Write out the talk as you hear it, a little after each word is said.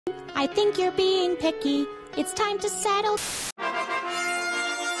I think you're being picky. It's time to settle.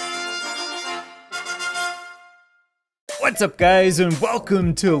 What's up, guys, and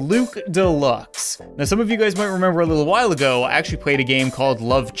welcome to Luke Deluxe. Now, some of you guys might remember a little while ago, I actually played a game called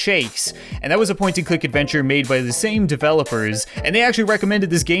Love Chase, and that was a point-and-click adventure made by the same developers, and they actually recommended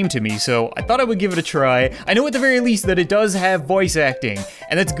this game to me, so I thought I would give it a try. I know at the very least that it does have voice acting,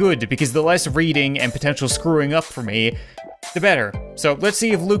 and that's good, because the less reading and potential screwing up for me, the better. So let's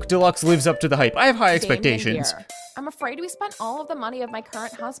see if Luke Deluxe lives up to the hype. I have high expectations. I'm afraid we spent all of the money of my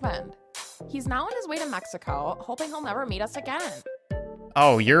current husband. He's now on his way to Mexico, hoping he'll never meet us again.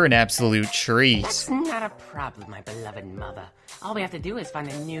 Oh, you're an absolute treat. That's not a problem, my beloved mother. All we have to do is find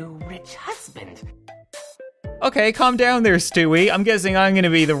a new rich husband. Okay, calm down there, Stewie. I'm guessing I'm gonna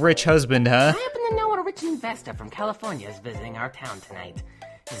be the rich husband, huh? I happen to know a rich investor from California is visiting our town tonight.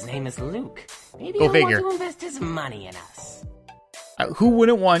 His name is Luke. Maybe he'll want to invest his money in us. Who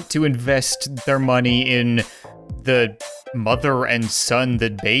wouldn't want to invest their money in the mother and son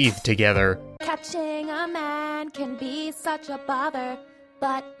that bathe together? Catching a man can be such a bother,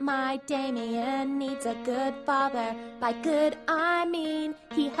 but my Damien needs a good father. By good, I mean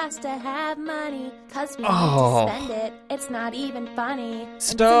he has to have money, 'cause we need to spend it. It's not even funny.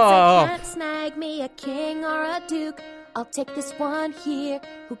 Stop! And since I can't snag me a king or a duke, I'll take this one here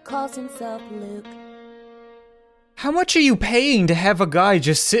who calls himself Luke. How much are you paying to have a guy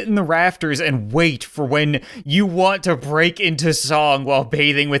just sit in the rafters and wait for when you want to break into song while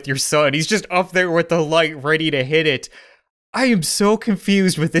bathing with your son? He's just up there with the light ready to hit it. I am so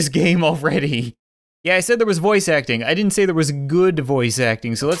confused with this game already. Yeah, I said there was voice acting. I didn't say there was good voice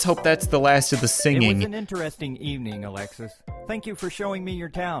acting, so let's hope that's the last of the singing. It was an interesting evening, Alexis. Thank you for showing me your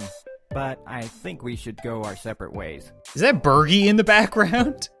town, but I think we should go our separate ways. Is that Bergie in the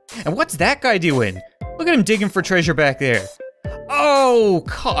background? And what's that guy doing? Look at him digging for treasure back there. Oh,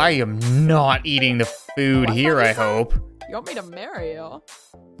 I am not eating the food here, I hope. You want me to marry you?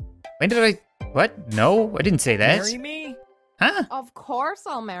 When did I... What? No, I didn't say that. Marry me? Huh? Of course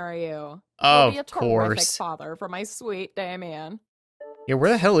I'll marry you. Of You'll be a course. terrific father for my sweet Damien. Yeah, where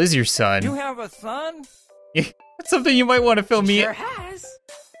the hell is your son? You have a son? Yeah, that's something you might want to film me. Sure has.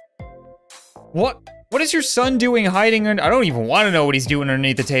 What is your son doing hiding I don't even want to know what he's doing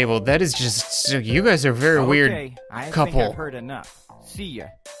underneath the table. That is just... You guys are a very weird couple. I think I've heard enough. See ya.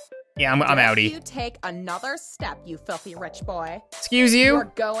 Yeah, I'm outie. If you take another step, you filthy rich boy. Excuse you?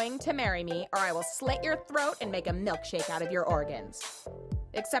 You're going to marry me, or I will slit your throat and make a milkshake out of your organs.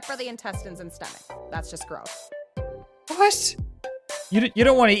 Except for the intestines and stomach. That's just gross. What? You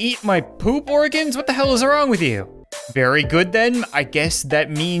don't want to eat my poop organs? What the hell is wrong with you? Very good then. I guess that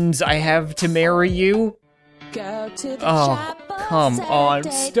means I have to marry you. Go to the Come on,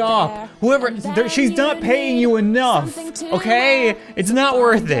 stop. Whoever, she's not paying you enough, okay? It's not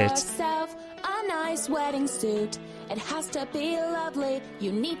worth it. A nice wedding suit. It has to be lovely.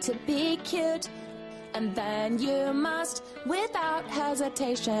 You need to be cute. And then you must, without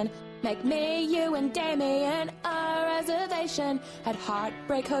hesitation, make me, you, and Damien a reservation at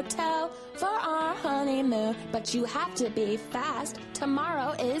Heartbreak Hotel for our honeymoon. But you have to be fast.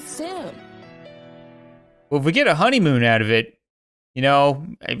 Tomorrow is soon. Well, if we get a honeymoon out of it, you know,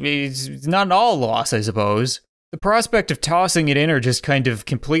 it's not all loss, I suppose. The prospect of tossing it in her just kind of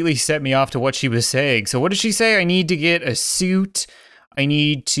completely set me off to what she was saying. So what did she say? I need to get a suit. I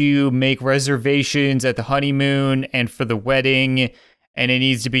need to make reservations at the honeymoon and for the wedding. And it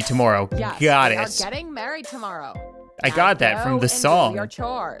needs to be tomorrow. Yes, Got we it. are getting married tomorrow. I got that from the song. Do your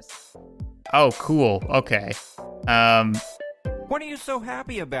chores. Oh, cool. Okay. What are you so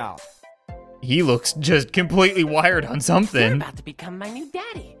happy about? He looks just completely wired on You're something. about to become my new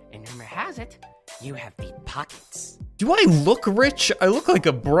daddy, and rumor has it, you have deep pockets. Do I look rich? I look like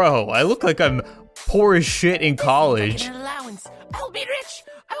a bro. I look like I'm poor as shit in college. An allowance. I will be rich.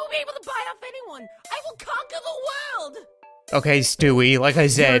 I will be able to buy off anyone. I will conquer the world. Okay, Stewie, like I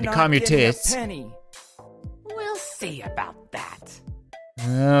said, You're not calm your getting a tits. penny. We'll see about that.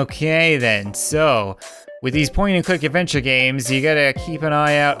 Okay then, so with these point-and-click adventure games, you gotta keep an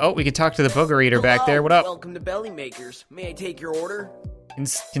eye out. Oh, we can talk to the booger eater back there. What up? Welcome to Belly Makers. May I take your order?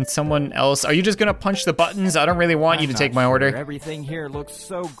 Can someone else? Are you just gonna punch the buttons? I don't really want you to I'm take not my sure. order. Everything here looks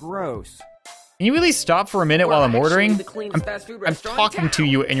so gross. Can you really stop for a minute while I'm We're actually ordering? the cleanest fast food I'm restaurant in talking to town.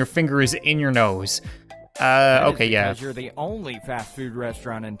 you and your finger is in your nose. That is Okay, yeah. because you're the only fast food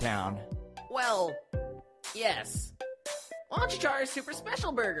restaurant in town. Well, yes. Why don't you try our super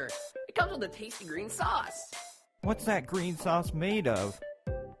special burger? It comes with a tasty green sauce. What's that green sauce made of?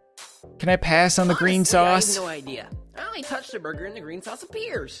 Can I pass on the green Honestly, I sauce? have no idea. I only touch the burger and the green sauce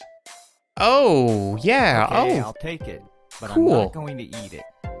appears. Oh, yeah. Okay, Oh, I'll take it, but cool. I'm not going to eat it.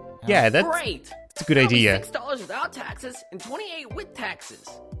 Yeah, that's Great! a good That'll be idea. $6 without taxes and $28 with taxes.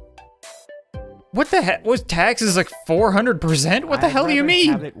 What the heck? Was taxes like 400%? What the hell do you I'd rather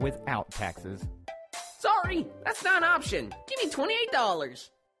mean? have it without taxes. Sorry, that's not an option. Give me $28.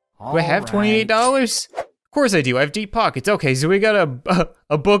 Do I have $28? Of course I do. I have deep pockets. Okay, so we got a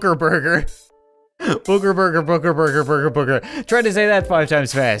booger burger. Booger burger, booger burger, booger booger. Try to say that 5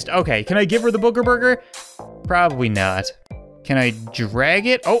 times fast. Okay, can I give her the booger burger? Probably not. Can I drag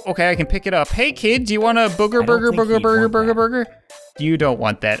it? Oh, okay, I can pick it up. Hey kid, do you want a booger burger, booger burger, booger burger? You don't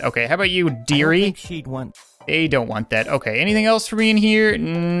want that. Okay, how about you, I don't dearie? think she'd want. They don't want that. Okay, anything else for me in here?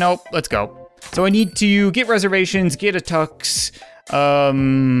 Nope, let's go. So I need to get reservations, get a tux,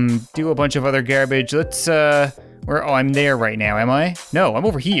 do a bunch of other garbage. Let's, oh, I'm there right now, am I? No, I'm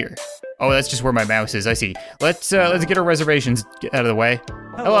over here. Oh, that's just where my mouse is, I see. Let's get our reservations out of the way.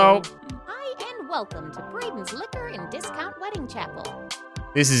 Hello. Hi, and welcome to Braden's Liquor and Discount Wedding Chapel.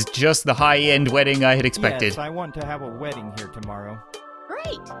 This is just the high-end wedding I had expected. Yes, I want to have a wedding here tomorrow.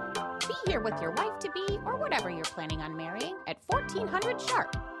 Great! Be here with your wife-to-be or whatever you're planning on marrying at 1400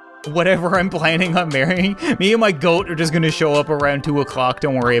 sharp. Whatever I'm planning on marrying, me and my goat are just gonna show up around 2 o'clock,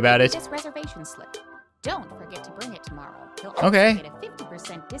 don't worry about it. This reservation slip. Don't forget to bring it tomorrow. You'll Okay. also get a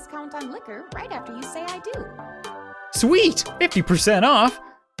 50% discount on liquor right after you say I do. Sweet! 50% off?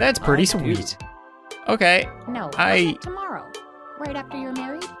 That's pretty I do. sweet. Okay, No, I- tomorrow. Right after you're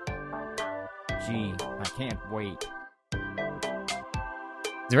married? Gee, I can't wait.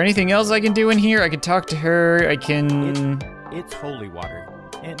 is there anything else I can do in here? I can talk to her, I can... It's holy water.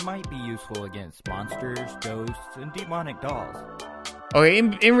 It might be useful against monsters, ghosts, and demonic dolls. Okay,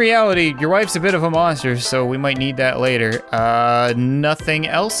 in reality, your wife's a bit of a monster, so we might need that later. Nothing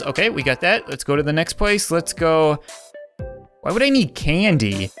else? Okay, we got that. Let's go to the next place. Let's go... Why would I need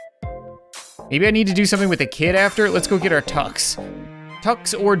candy? Maybe I need to do something with the kid after? Let's go get our tux.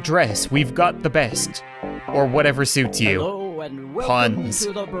 Tux or dress, we've got the best. Or whatever suits you. Hello and welcome Puns.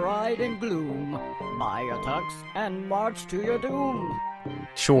 to the bride and gloom. Buy a tux and march to your doom.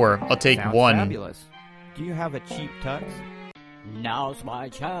 Sure, I'll take Sounds one. fabulous. Do you have a cheap tux? Now's my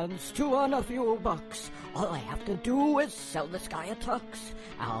chance to earn a few bucks. All I have to do is sell this guy a tux.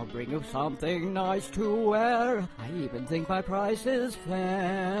 I'll bring you something nice to wear. I even think my price is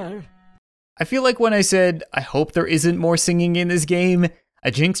fair. I feel like when I said, I hope there isn't more singing in this game, I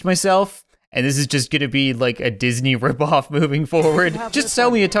jinxed myself, and this is just gonna be like a Disney ripoff moving forward. Have Just this sell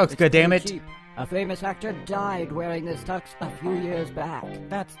one. me a tux, It's goddammit. cheap. A famous actor died wearing this tux a few years back.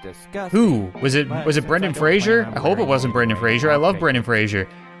 That's disgusting. Who? Was it But Brendan since I don't Fraser? plan on I hope it wearing wasn't Brendan anything, Fraser. I I'll love take Brendan it. Fraser.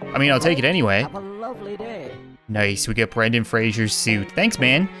 I mean, I'll take it anyway. Have a lovely day. Nice, we get Brendan Fraser's suit. Thanks,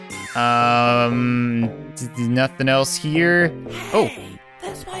 man. Nothing else here. Oh,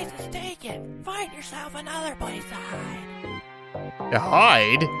 This place is taken. Find yourself another place to hide. to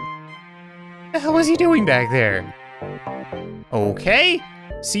hide? The hell was he doing back there? Okay,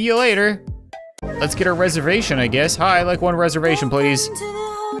 see you later. Let's get our reservation, I guess. Hi, I'd like one reservation, please.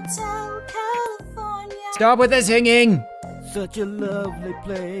 Stop with the singing! Such a lovely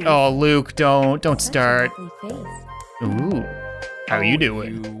place. Oh, Luke, don't start. Lovely face. Ooh, how you Oh,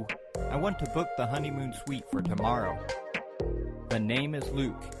 doing? you. I want to book the honeymoon suite for tomorrow. The name is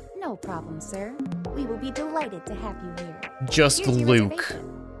Luke. No problem, sir. We will be delighted to have you here. Just Here's your Luke.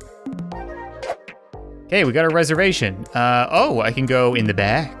 reservation. Okay, we got a reservation. Oh, I can go in the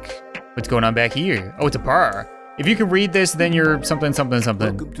back. What's going on back here? Oh, it's a bar. If you can read this, then you're something, something,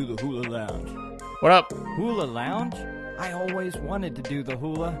 something. Welcome to the Hula Lounge. What up? Hula Lounge? I always wanted to do the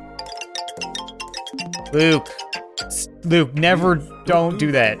hula. Luke. Luke, never, don't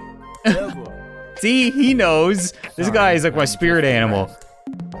do that. Never. See, he knows. This Sorry, guy is like my I'm spirit just animal.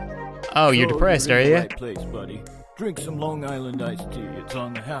 depressed. Oh, you're depressed, you're are in the you? right place, buddy. Drink some Long Island iced tea. It's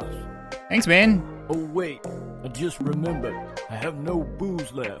on the house. Thanks, man. Oh wait, I just remembered. I have no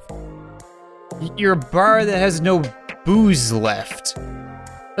booze left. You're a bar that has no booze left.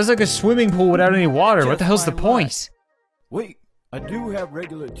 That's like a swimming pool without any water. What the hell's the Just my point? Wait, I do have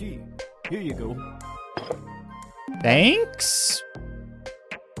regular tea. Here you go. Thanks?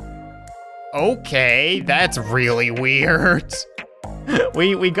 Okay, that's really weird.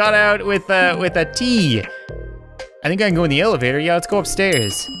 We got out with a tea. I think I can go in the elevator. Yeah, let's go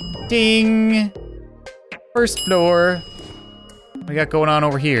upstairs. Ding. First floor. What we got going on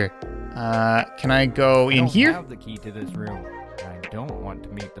over here? Can I go in I here? don't have the key to this room. I don't want to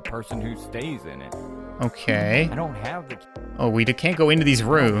meet the person who stays in it. Okay. I don't have the key. Oh, we can't go into these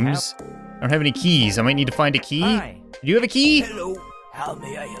rooms. I don't have any keys. I might need to find a key. Hi. Do you have a key? Hello, how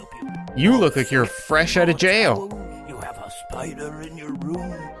may I help you? You look like you're fresh out of jail. You have a spider in your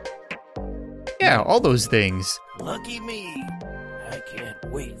room? Yeah, all those things. Lucky me. I can't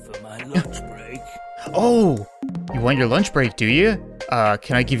wait for my lunch break. Oh, you want your lunch break, do you?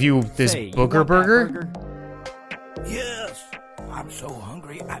 Can I give you this booger burger? Yes. I'm so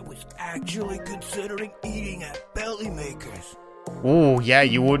hungry, I was actually considering eating at Bellymakers. Oh, yeah,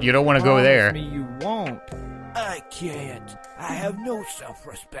 you would. You don't want to go there. Promise me you won't. I can't. I have no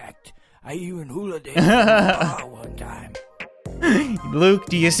self-respect. I even hula danced in the bar one time. Luke,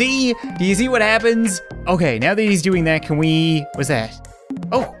 do you see? Do you see what happens? Okay, now that he's doing that, can we... What's that?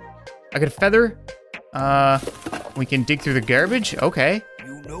 Oh, I got a feather. We can dig through the garbage? Okay.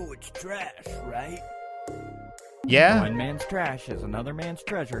 You know it's trash, right? Yeah? One man's trash is another man's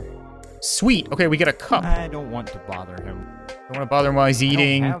treasure. Sweet. Okay, we got a cup. I don't want to bother him. Don't want to bother him while he's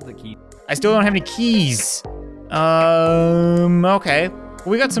eating. I don't have the key. I still don't have any keys. Okay. Well,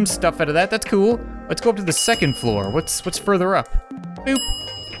 we got some stuff out of that. That's cool. Let's go up to the second floor. What's further up? Boop.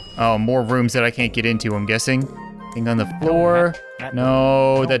 Oh, more rooms that I can't get into, I'm guessing. Thing on the floor.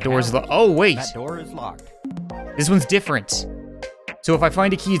 No, that door's locked. Oh, wait. That door is locked. This one's different. So if I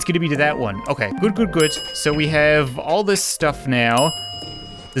find a key, it's gonna be to that one. Okay, good, good, good. So we have all this stuff now.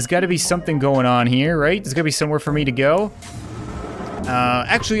 There's gotta be something going on here, right? There's gotta be somewhere for me to go.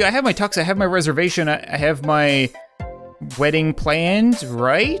 Actually, I have my tux, I have my reservation, I have my wedding planned,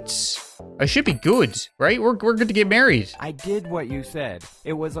 right? I should be good, right? We're good to get married. I did what you said.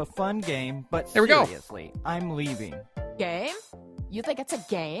 It was a fun game, but there we go. Seriously, I'm leaving. Game? You think it's a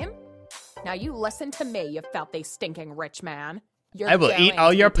game? Now you listen to me, you filthy, stinking rich man. I will eat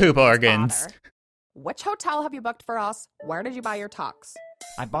all your poop organs. Which hotel have you booked for us? Where did you buy your tux?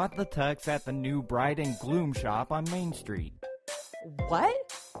 I bought the tux at the new Bride and Gloom shop on Main Street. What?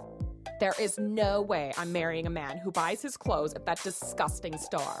 There is no way I'm marrying a man who buys his clothes at that disgusting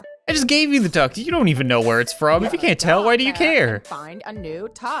store. I just gave you the tux. You don't even know where it's from. If you can't tell, why do you care? Find a new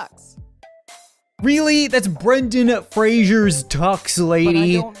tux. Really? That's Brendan Fraser's tux,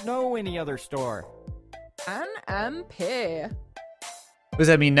 lady. But I don't know any other store. NMP. What does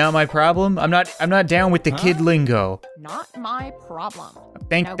that mean? Not my problem? I'm not down with the kid lingo. Not my problem.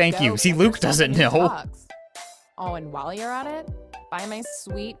 Thank you. See, Luke doesn't know. Tux. Oh, and while you're at it, buy my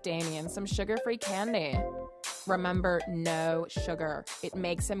sweet Damien some sugar-free candy. Remember, no sugar. It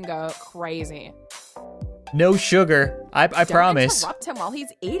makes him go crazy. No sugar. I promise. Don't interrupt him while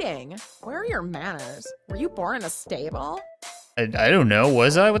he's eating. Where are your manners? Were you born in a stable? I don't know.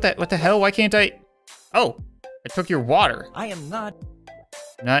 Was I? What the hell? Why can't I? Oh, I took your water. I am not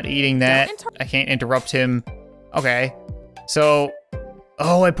eating that. I can't interrupt him. Okay. So,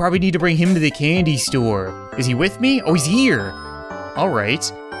 oh, I probably need to bring him to the candy store. Is he with me? Oh, he's here. All right.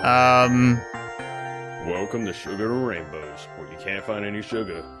 Welcome to Sugar and Rainbows, where you can't find any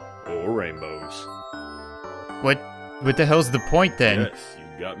sugar or rainbows. What the hell's the point then? Yes,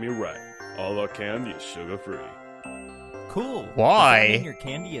 you got me right. All our candy is sugar-free. Cool. Why? Does that mean your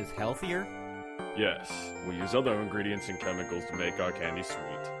candy is healthier? Yes, we use other ingredients and chemicals to make our candy sweet.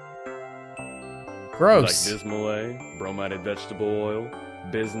 Gross. Like bismolay, brominated vegetable oil,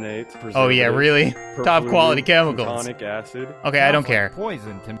 bisnate, oh yeah, really? Top quality chemicals. Tonic acid. Okay, I don't care.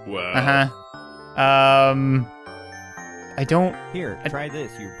 Poison to me. Well. I don't. Here, try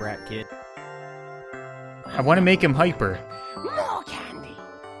this, you brat kid. I want to make him hyper. More candy.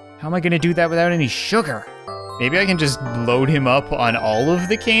 How am I gonna do that without any sugar? Maybe I can just load him up on all of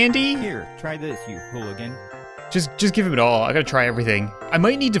the candy? Here, try this, you hooligan. Just give him it all. I gotta try everything. I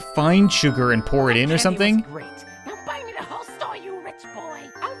might need to find sugar and pour it in or something. Great. Now buy me the whole store, you rich boy.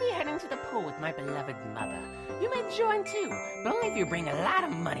 I'll be heading to the pool with my beloved mother. You may join too, but only if you bring a lot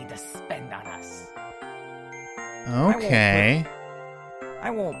of money to spend on us. Okay. I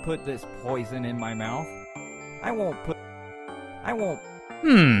won't put this poison in my mouth. I won't.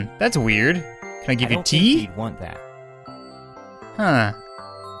 That's weird. Can I give you don't tea? think he'd want that. Huh.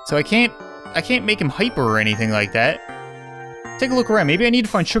 So I can't make him hyper or anything like that. Take a look around. Maybe I need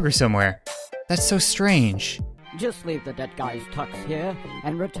to find sugar somewhere. That's so strange. Just leave the dead guy's tux here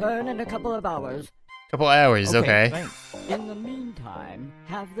and return in a couple of hours. Couple hours, okay. Thanks. In the meantime,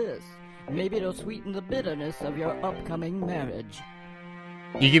 have this. Maybe it'll sweeten the bitterness of your upcoming marriage.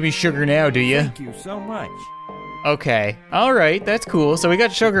 You give me sugar now, do you? Thank you so much. Okay. All right, that's cool. So we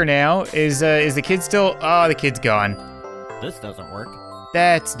got sugar now. Is the kid still? Oh, the kid's gone. This doesn't work.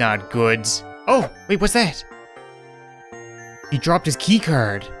 That's not good. Oh, wait, what's that? He dropped his key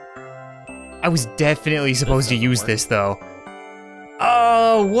card. I was definitely supposed to use this though.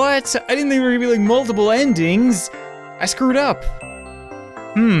 Oh, what? I didn't think there were gonna be like multiple endings. I screwed up.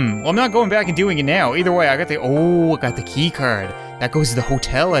 Well, I'm not going back and doing it now. Either way, I got the key card. That goes to the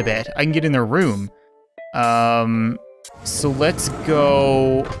hotel, I bet. I can get in their room. So let's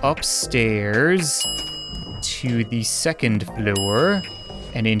go upstairs to the second floor.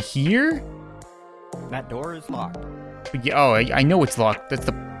 And in here? That door is locked. Yeah, oh, I know it's locked. That's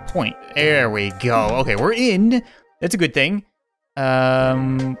the point. There we go. Okay, we're in. That's a good thing.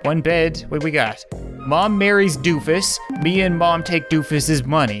 One bed. What do we got? Mom marries Doofus. Me and Mom take Doofus's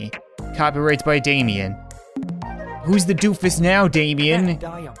money. Copyrights by Damien. Who's the Doofus now, Damien? That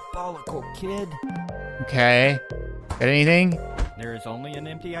diabolical kid. Okay. Got anything? There is only an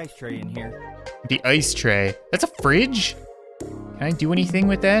empty ice tray in here. The ice tray. That's a fridge? Can I do anything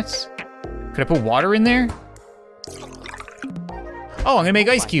with that? Could I put water in there? Oh, I'm gonna make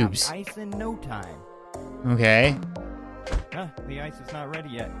ice cubes. Ice in no time. Okay. The ice is not ready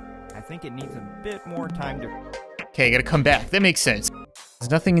yet. I think it needs a bit more time to... Okay, I gotta come back. That makes sense. There's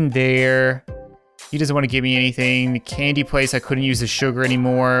nothing in there. He doesn't want to give me anything. The candy place, I couldn't use the sugar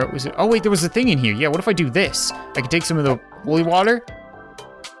anymore. Was it? Oh wait, there was a thing in here. Yeah, what if I do this? I could take some of the holy water?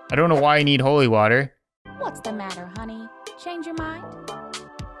 I don't know why I need holy water. What's the matter, honey? Change your mind?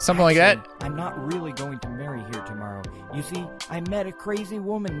 Something like that? I'm not really going to marry here tomorrow. You see, I met a crazy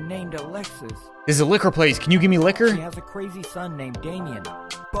woman named Alexis. This is a liquor place. Can you give me liquor? She has a crazy son named Damien.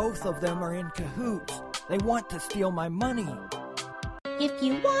 Both of them are in cahoots. They want to steal my money. If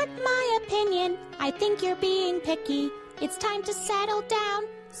you want my opinion, I think you're being picky. It's time to settle down,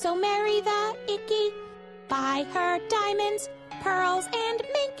 so marry the icky. Buy her diamonds, pearls, and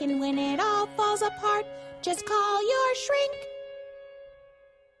mink, and when it all falls apart, just call your shrink.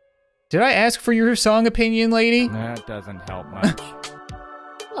 Did I ask for your song opinion, lady? That doesn't help much.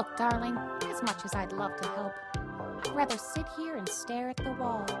 Look, darling, as much as I'd love to help, I'd rather sit here and stare at the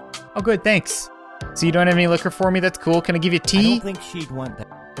wall. Oh, good, thanks. So you don't have any liquor for me? That's cool. Can I give you tea? I don't think she'd want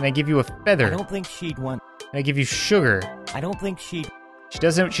that. Can I give you a feather? I don't think she'd want... Can I give you sugar? I don't think she'd... She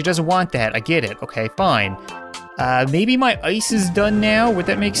doesn't want that. I get it. Okay, fine. Maybe my ice is done now. Would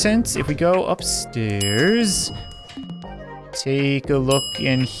that make sense? If we go upstairs, take a look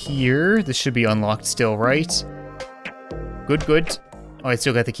in here. This should be unlocked still, right? Good, good. Oh, I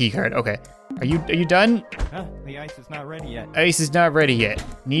still got the key card. Okay. Are you done? The ice is not ready yet. Ice is not ready yet.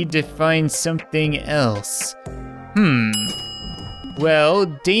 Need to find something else. Well,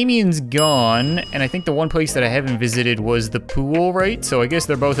 Damien's gone, and I think the one place that I haven't visited was the pool, right? So I guess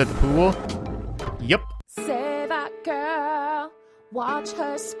they're both at the pool. Yep. Say that girl, watch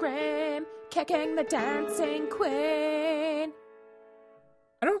her scream, kicking the dancing queen.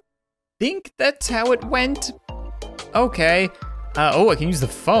 I don't think that's how it went. Okay. Oh, I can use the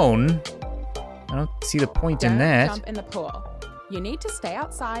phone. I don't see the point in that. Don't jump in the pool. You need to stay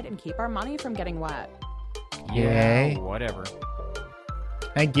outside and keep our money from getting wet. Yay. Yeah, whatever.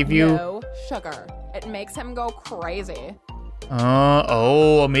 Can I give you... No sugar. It makes him go crazy.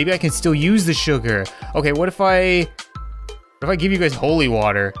 Oh, maybe I can still use the sugar. Okay, what if I give you guys holy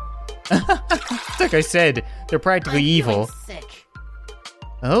water? Like I said, they're practically evil. Sick.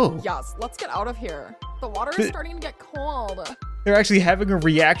 Oh. Yes, let's get out of here. The water is starting to get cold. They're actually having a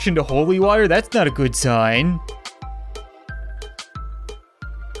reaction to holy water? That's not a good sign.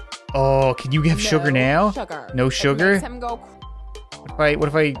 Oh, can you have sugar now? Sugar. No sugar? It makes him go What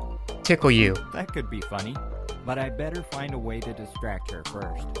if I tickle you? That could be funny, but I better find a way to distract her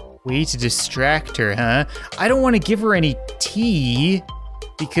first. Way to distract her, huh? I don't want to give her any tea,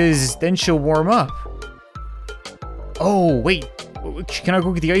 because then she'll warm up. Oh, wait. Can I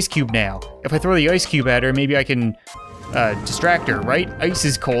go get the ice cube now? If I throw the ice cube at her, maybe I can distract her, right? Ice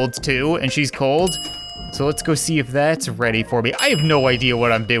is cold too, and she's cold. So let's go see if that's ready for me. I have no idea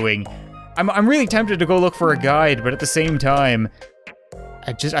what I'm doing. I'm really tempted to go look for a guide, but at the same time,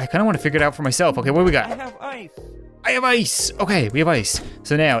 I kind of want to figure it out for myself. Okay, what do we got? I have ice. I have ice. Okay, we have ice.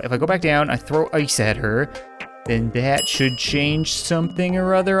 So now, if I go back down, I throw ice at her, then that should change something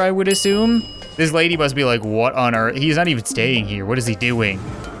or other, I would assume. This lady must be like, what on earth? He's not even staying here. What is he doing?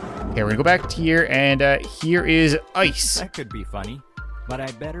 Okay, we're gonna go back to here, and here is ice. That could be funny, but I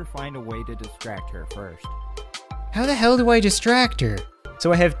better find a way to distract her first. How the hell do I distract her?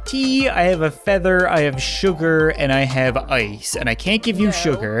 So I have tea, I have a feather, I have sugar, and I have ice. And I can't give you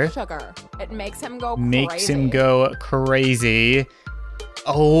sugar. Sugar. It makes him go crazy. Makes him go crazy.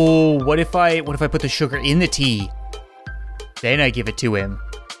 Oh, what if I put the sugar in the tea? Then I give it to him.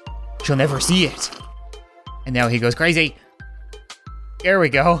 She'll never see it. And now he goes crazy. There we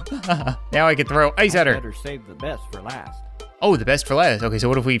go. Now I can throw ice at her. Better save the best for last. Oh, the best for last. Okay, so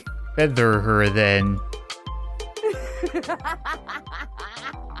what if we feather her then?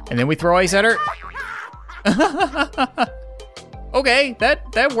 And then we throw ice at her. Okay,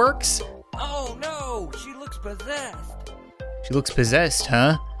 that works. Oh no, she looks possessed. She looks possessed,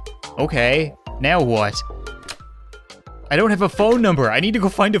 huh? Okay, now what? I don't have a phone number. I need to go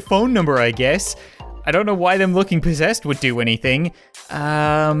find a phone number, I guess. I don't know why them looking possessed would do anything.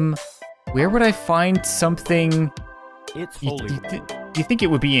 Where would I find something? It's holy. You think it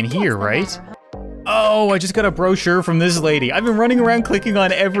would be in here, right? Oh, I just got a brochure from this lady. I've been running around clicking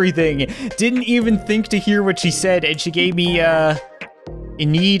on everything. Didn't even think to hear what she said, and she gave me,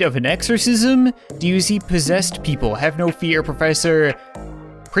 in need of an exorcism? Do you see possessed people? Have no fear, Professor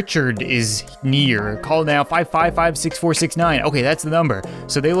Pritchard is near. Call now, 555-6469. Okay, that's the number.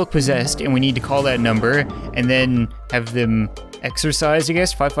 So they look possessed, and we need to call that number, and then have them exorcised, I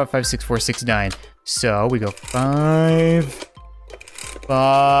guess? 555-6469. So we go 5,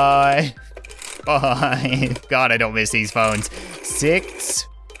 5, 5. God, I don't miss these phones. 6,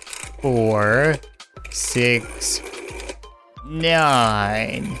 4, 6,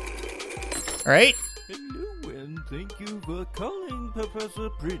 9. All right. Hello, and thank you for calling Professor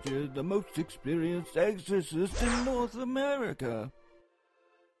Pritchard, the most experienced exorcist in North America.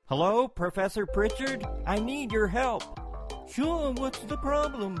 Hello, Professor Pritchard? I need your help. Sure, what's the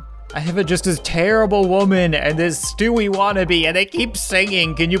problem? I have just this terrible woman and this Stewie wannabe, and they keep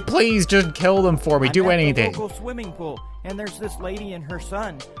singing. Can you please just kill them for me? Do anything. I'm at the local swimming pool, and there's this lady and her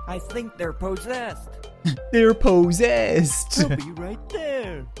son. I think they're possessed. They're possessed. I'll be right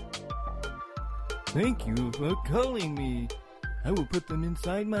there. Thank you for calling me. I will put them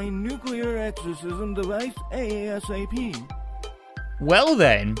inside my nuclear exorcism device ASAP. Well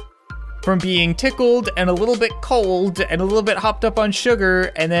then, from being tickled and a little bit cold and a little bit hopped up on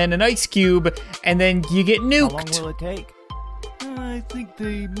sugar and then an ice cube and then you get nuked. How long will it take? I think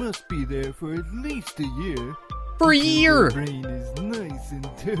they must be there for at least a year. For a year! Their brain is nice and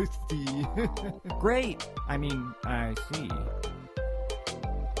toasty. Great. I see.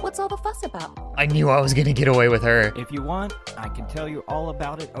 What's all the fuss about? I knew I was gonna get away with her. If you want, I can tell you all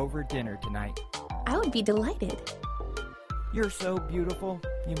about it over dinner tonight. I would be delighted. You're so beautiful.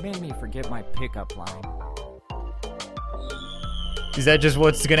 You made me forget my pickup line. Is that just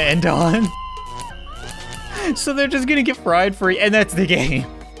what's gonna end on? So they're just gonna get fried free, and that's the game.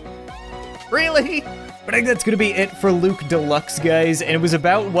 Really? But I think that's gonna be it for Luke Deluxe, guys, and it was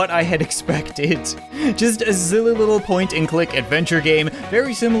about what I had expected. Just a silly little point-and-click adventure game,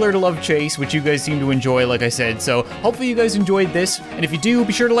 very similar to Love Chase, which you guys seem to enjoy, like I said, so hopefully you guys enjoyed this, and if you do,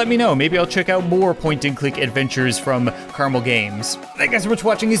 be sure to let me know. Maybe I'll check out more point-and-click adventures from Caramel Games. Thank you guys so much for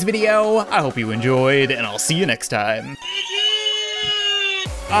watching this video, I hope you enjoyed, and I'll see you next time.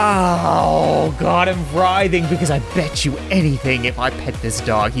 Oh, God, I'm writhing because I bet you anything if I pet this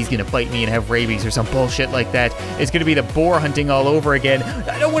dog, he's gonna bite me and have rabies or some bullshit like that. It's gonna be the boar hunting all over again.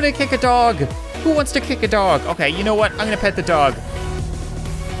 I don't want to kick a dog. Who wants to kick a dog? Okay, you know what? I'm gonna pet the dog.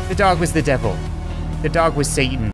 The dog was the devil. The dog was Satan.